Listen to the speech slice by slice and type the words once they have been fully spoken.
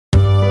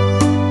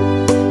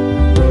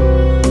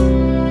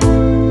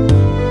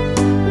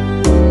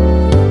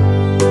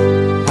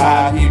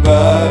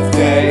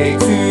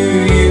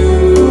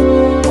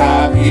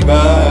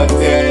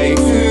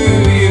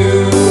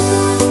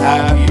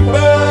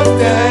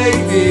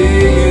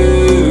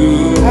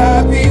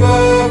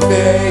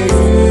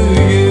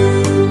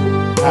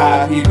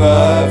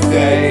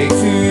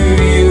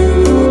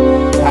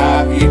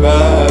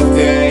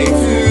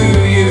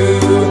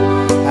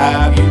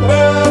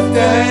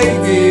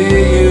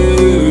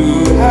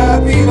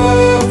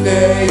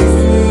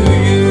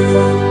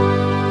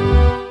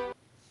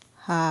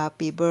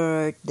Happy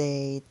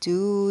birthday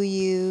to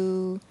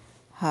you.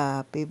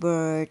 Happy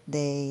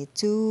birthday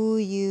to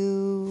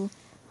you.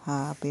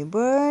 Happy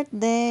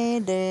birthday,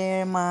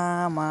 dear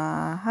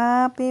Mama.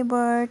 Happy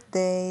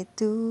birthday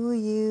to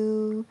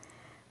you.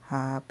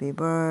 Happy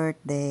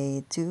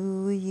birthday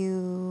to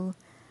you.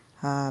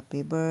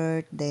 Happy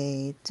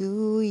birthday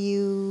to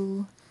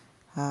you.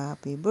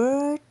 Happy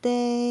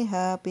birthday,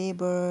 happy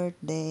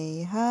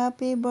birthday,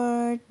 happy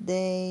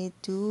birthday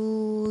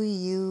to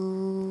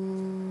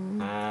you.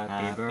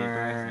 Happy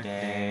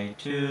birthday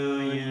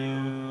to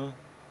you.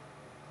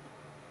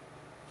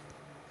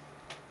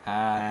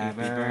 Happy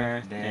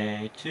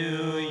birthday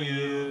to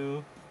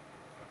you.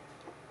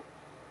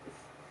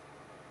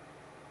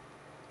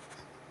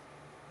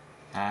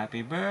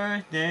 Happy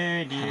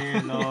birthday,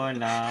 dear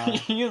Lola.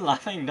 You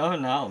laughing though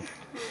now.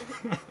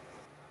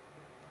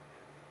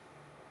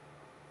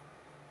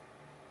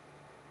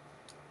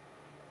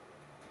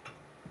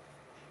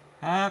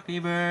 Happy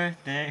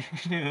birthday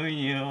to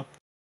you.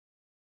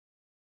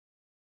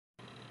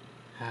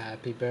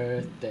 Happy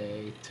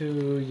birthday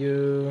to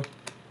you.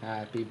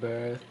 Happy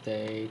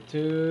birthday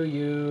to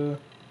you.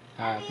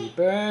 Happy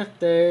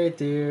birthday,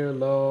 dear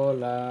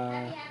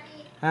Lola.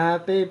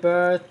 Happy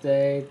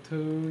birthday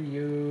to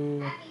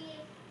you.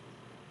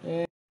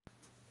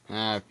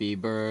 Happy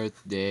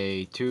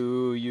birthday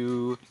to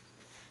you.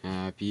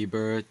 Happy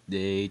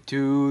birthday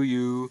to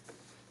you.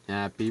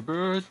 Happy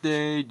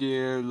birthday,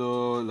 dear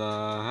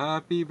Lola.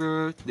 Happy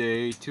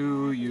birthday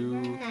to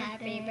you.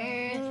 Happy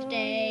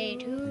birthday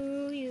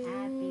to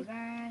you.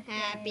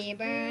 Happy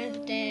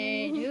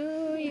birthday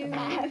to you.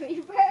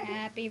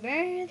 Happy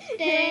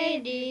birthday,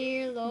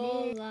 dear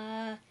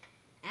Lola.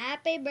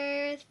 Happy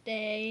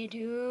birthday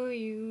to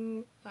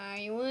you. Are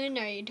you 1?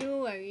 Are you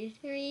 2? Are you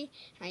 3?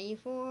 Are you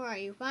 4? Are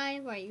you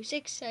 5? Are you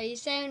 6? Are you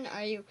 7?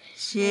 Are you?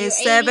 She's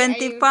 80?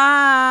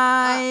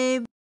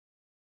 75.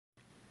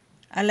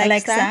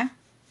 Alexa,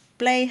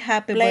 play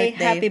Happy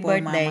Birthday for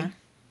Mama.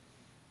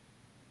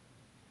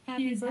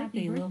 Happy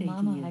birthday, little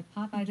mama. By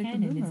Popeye the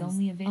Cannon is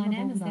only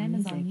available with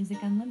Amazon Music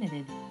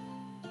Unlimited.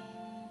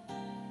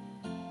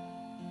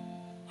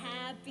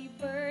 Happy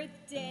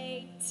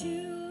birthday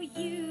to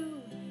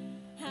you.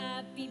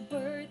 Happy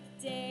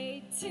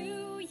birthday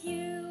to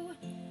you.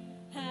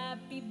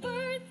 Happy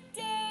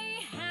birthday,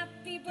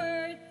 happy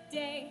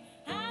birthday,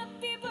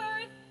 happy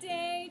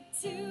birthday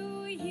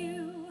to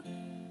you.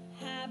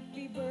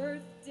 Happy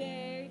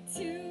birthday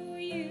to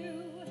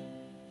you.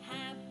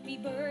 Happy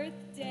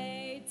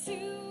birthday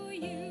to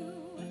you.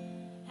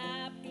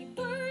 Happy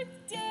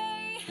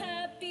birthday,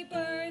 happy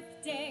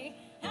birthday,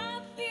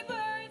 happy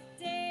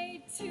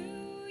birthday to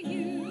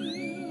you.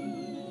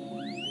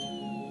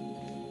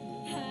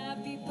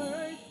 Happy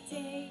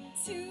birthday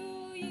to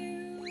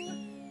you.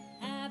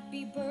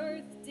 Happy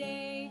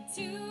birthday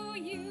to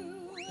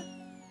you.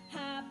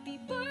 Happy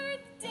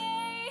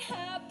birthday,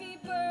 happy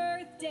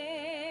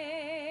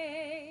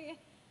birthday.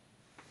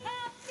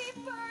 Happy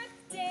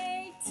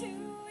birthday to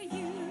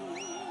you.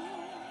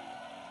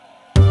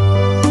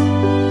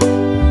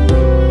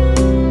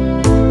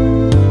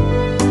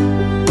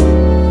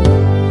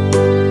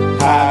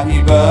 Happy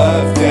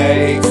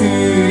birthday to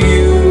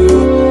you.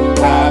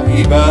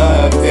 Happy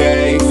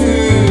birthday to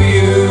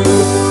you.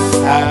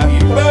 Happy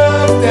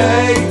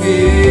birthday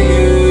dear you.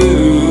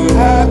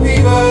 Happy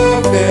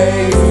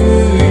birthday to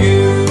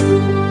you.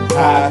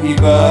 Happy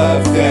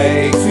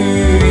birthday to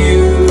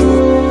you.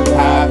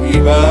 Happy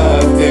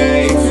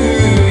birthday to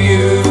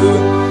you.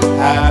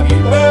 Happy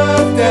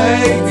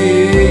birthday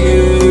dear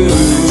you.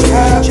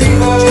 Happy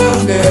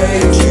birthday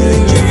to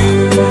you.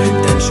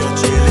 Dance your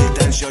chili,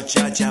 dance your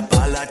cha-cha,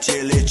 bala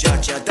chili,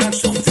 cha-cha, dance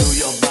so feel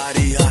your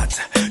body hot.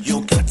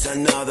 You got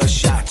another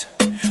shot.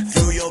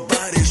 Feel your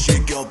body,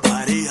 shake your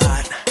body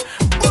hot.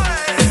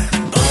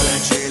 Bala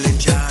chili,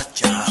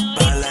 cha-cha,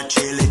 bala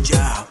chili,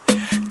 cha.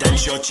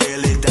 Dance your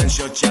chili, dance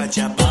your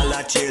cha-cha,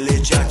 bala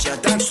chili, cha-cha,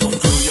 dance so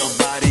feel your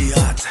body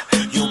hot.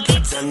 You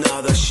got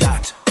another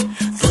shot.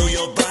 Feel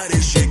your body,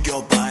 shake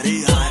your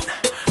body hot.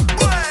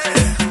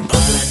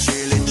 Bala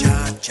chili,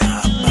 cha-cha,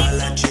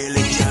 bala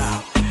chili, cha.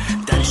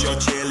 Dance your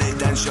chili,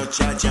 dance your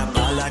cha-cha,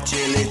 bala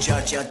chili,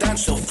 cha-cha,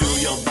 dance so feel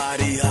your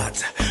body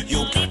hot.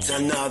 You got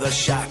another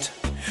shot.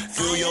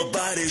 Feel your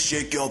body,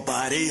 shake your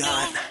body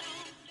hot.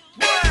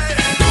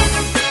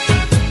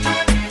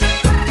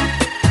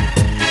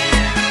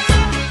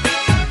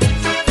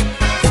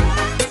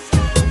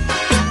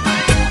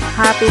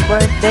 Happy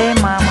birthday,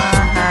 Mama.